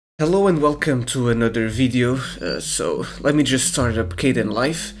Hello and welcome to another video. So let me just start up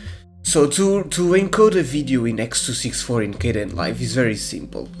Kdenlive. So to encode a video in x264 in Kdenlive is very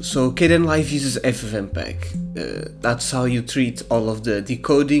simple. So Kdenlive uses FFmpeg. That's how you treat all of the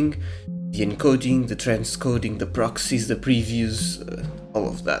decoding, the encoding, the transcoding, the proxies, the previews, all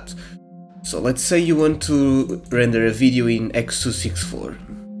of that. So let's say you want to render a video in x264.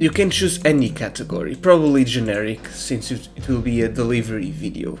 You can choose any category, probably generic, since it will be a delivery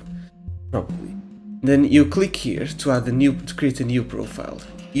video, probably. Then you click here to add to create a new profile.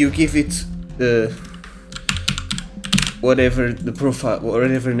 You give it whatever name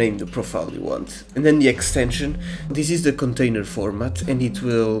the profile you want, and then the extension. This is the container format, and it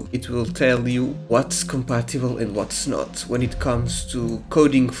will tell you what's compatible and what's not when it comes to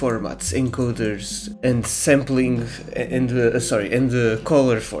coding formats, encoders, and sampling, and the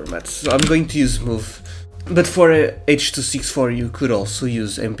color formats. So I'm going to use move. But for H.264 you could also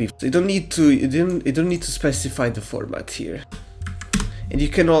use MP. You don't need to specify the format here. And you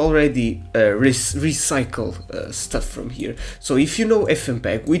can already recycle stuff from here. So if you know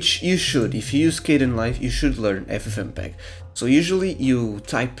FFmpeg, which you should, if you use Kdenlive, you should learn FFmpeg. So usually you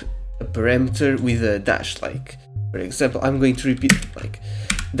type a parameter with a dash, like, for example, I'm going to repeat like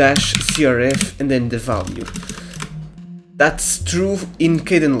dash crf and then the value. That's true in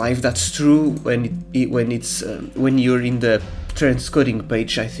Kdenlive. That's true when you're in the transcoding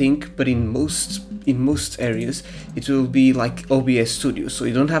page, I think, but in most areas it will be like OBS Studio, so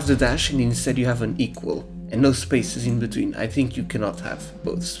you don't have the dash and instead you have an equal and no spaces in between. I think you cannot have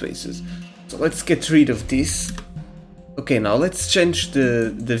both spaces. So let's get rid of this. Okay, now let's change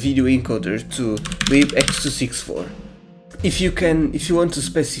the video encoder to lib x264. If you want to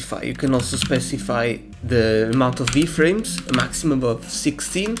specify, you can also specify the amount of B-frames, a maximum of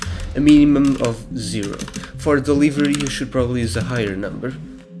 16, a minimum of 0. For delivery you should probably use a higher number,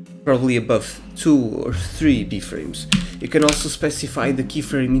 probably above 2 or 3 B-frames. You can also specify the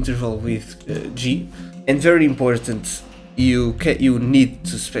keyframe interval with G, and very important, you need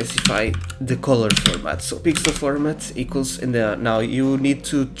to specify the color format. So pixel format equals, and now you need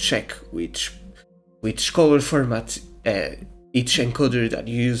to check which color format each encoder that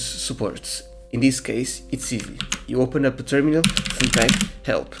you use supports. In this case, it's easy. You open up a terminal, FFmpeg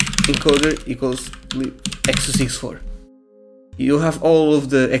help encoder equals x264. You have all of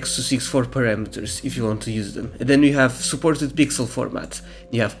the x264 parameters if you want to use them, and then you have supported pixel formats.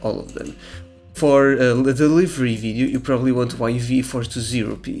 You have all of them. For the delivery video, you probably want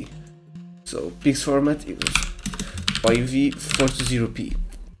YV420p. So pixel format equals YV420p.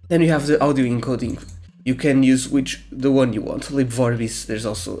 Then you have the audio encoding. You can use the one you want. Lib Vorbis. There's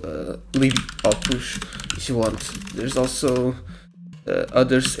also lib outpush if you want. There's also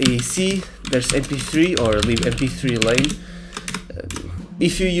others, AAC. There's MP3 or lib MP3 lane.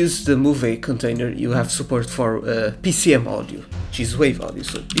 If you use the Move container, you have support for PCM audio, which is wave audio.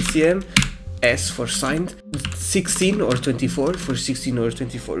 So PCM, S for signed, 16 or 24 for 16 or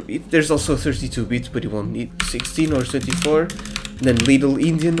 24 bit. There's also 32 bit, but you won't need 16 or 24. Then Little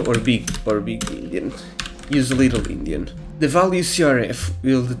Indian or Big Indian. Use Little Indian. The value CRF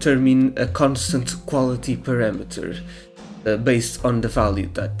will determine a constant quality parameter based on the value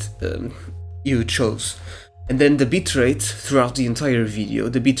that you chose. And then the bitrate throughout the entire video,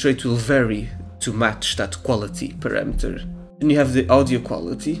 the bitrate will vary to match that quality parameter. Then you have the audio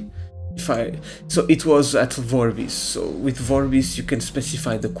quality. So it was at Vorbis. So with Vorbis you can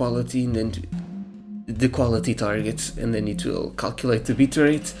specify the quality and then the quality target, and then it will calculate the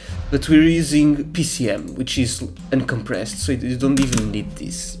bitrate. But we're using PCM, which is uncompressed, so you don't even need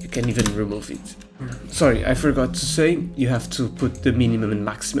this. You can even remove it. Sorry, I forgot to say, you have to put the minimum and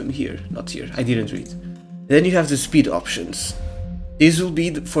maximum here, not here. I didn't read. Then you have the speed options. This will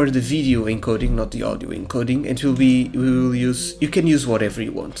be for the video encoding, not the audio encoding, and you can use whatever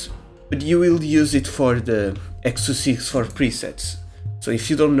you want, but you will use it for the x264 presets. So if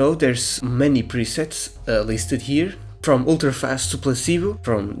you don't know, there's many presets listed here, from ultra fast to placebo,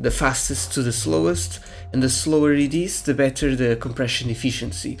 from the fastest to the slowest, and the slower it is, the better the compression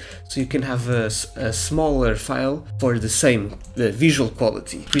efficiency. So you can have a smaller file for the same visual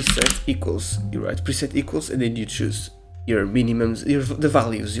quality. Preset equals, you write preset equals, and then you choose your minimums, the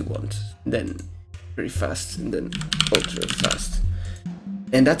values you want. Then very fast, and then ultra fast.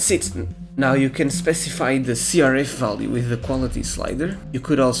 And that's it. Now you can specify the CRF value with the quality slider. You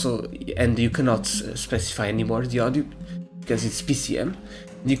could also, and you cannot specify anymore the audio because it's PCM.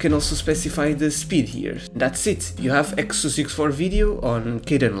 You can also specify the speed here. That's it. You have x264 video on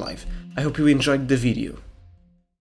Kdenlive. I hope you enjoyed the video.